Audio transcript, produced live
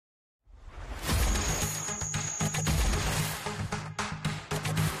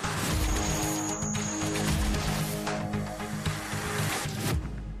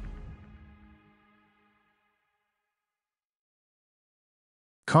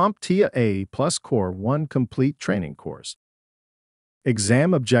CompTIA A Core 1 Complete Training Course.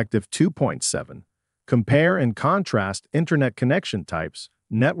 Exam Objective 2.7. Compare and contrast Internet connection types,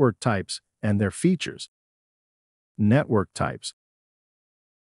 network types, and their features. Network types.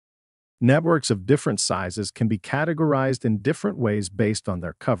 Networks of different sizes can be categorized in different ways based on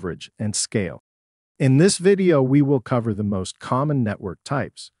their coverage and scale. In this video, we will cover the most common network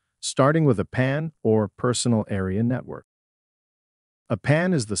types, starting with a PAN or Personal Area Network. A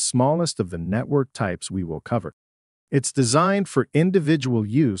PAN is the smallest of the network types we will cover. It's designed for individual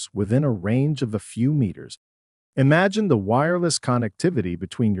use within a range of a few meters. Imagine the wireless connectivity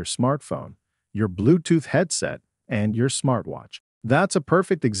between your smartphone, your Bluetooth headset, and your smartwatch. That's a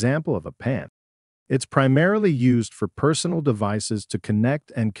perfect example of a PAN. It's primarily used for personal devices to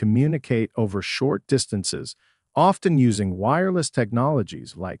connect and communicate over short distances, often using wireless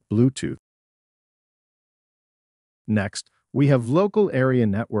technologies like Bluetooth. Next, we have local area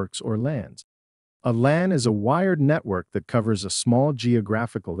networks or LANs. A LAN is a wired network that covers a small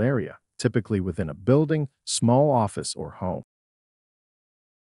geographical area, typically within a building, small office, or home.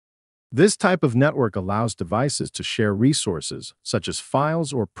 This type of network allows devices to share resources, such as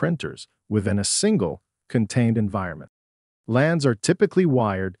files or printers, within a single, contained environment. LANs are typically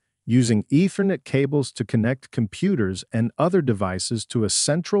wired, using Ethernet cables to connect computers and other devices to a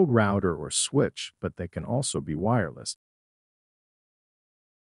central router or switch, but they can also be wireless.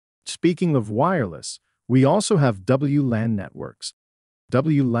 Speaking of wireless, we also have WLAN networks.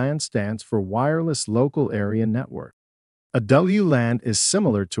 WLAN stands for Wireless Local Area Network. A WLAN is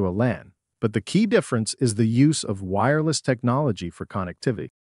similar to a LAN, but the key difference is the use of wireless technology for connectivity.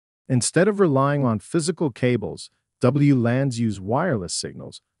 Instead of relying on physical cables, WLANs use wireless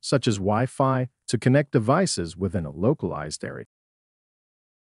signals, such as Wi-Fi, to connect devices within a localized area.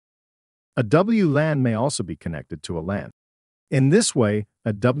 A WLAN may also be connected to a LAN. In this way,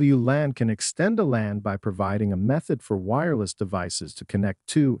 a WLAN can extend a LAN by providing a method for wireless devices to connect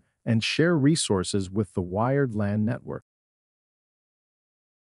to and share resources with the wired LAN network.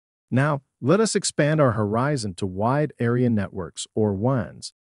 Now, let us expand our horizon to wide area networks, or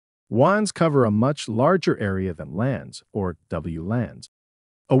WANs. WANs cover a much larger area than LANs, or WLANs.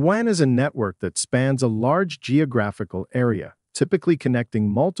 A WAN is a network that spans a large geographical area, typically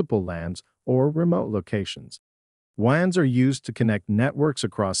connecting multiple LANs or remote locations. WANs are used to connect networks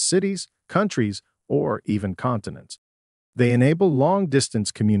across cities, countries, or even continents. They enable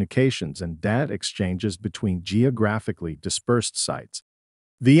long-distance communications and data exchanges between geographically dispersed sites.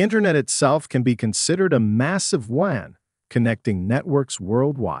 The Internet itself can be considered a massive WAN, connecting networks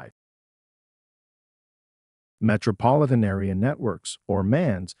worldwide. Metropolitan area networks, or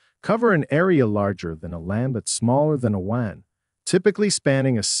MANs, cover an area larger than a LAN but smaller than a WAN, typically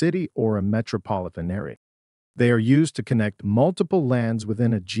spanning a city or a metropolitan area. They are used to connect multiple LANs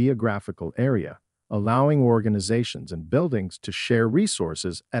within a geographical area, allowing organizations and buildings to share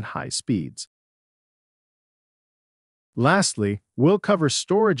resources at high speeds. Lastly, we'll cover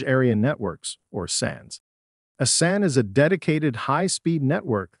storage area networks, or SANs. A SAN is a dedicated high-speed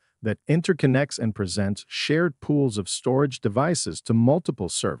network that interconnects and presents shared pools of storage devices to multiple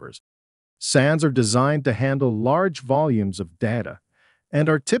servers. SANs are designed to handle large volumes of data and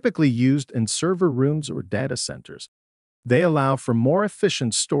are typically used in server rooms or data centers. They allow for more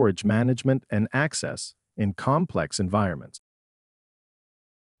efficient storage management and access in complex environments.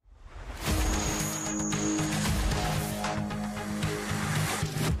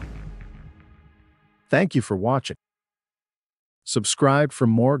 Thank you for watching. Subscribe for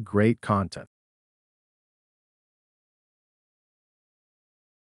more great content.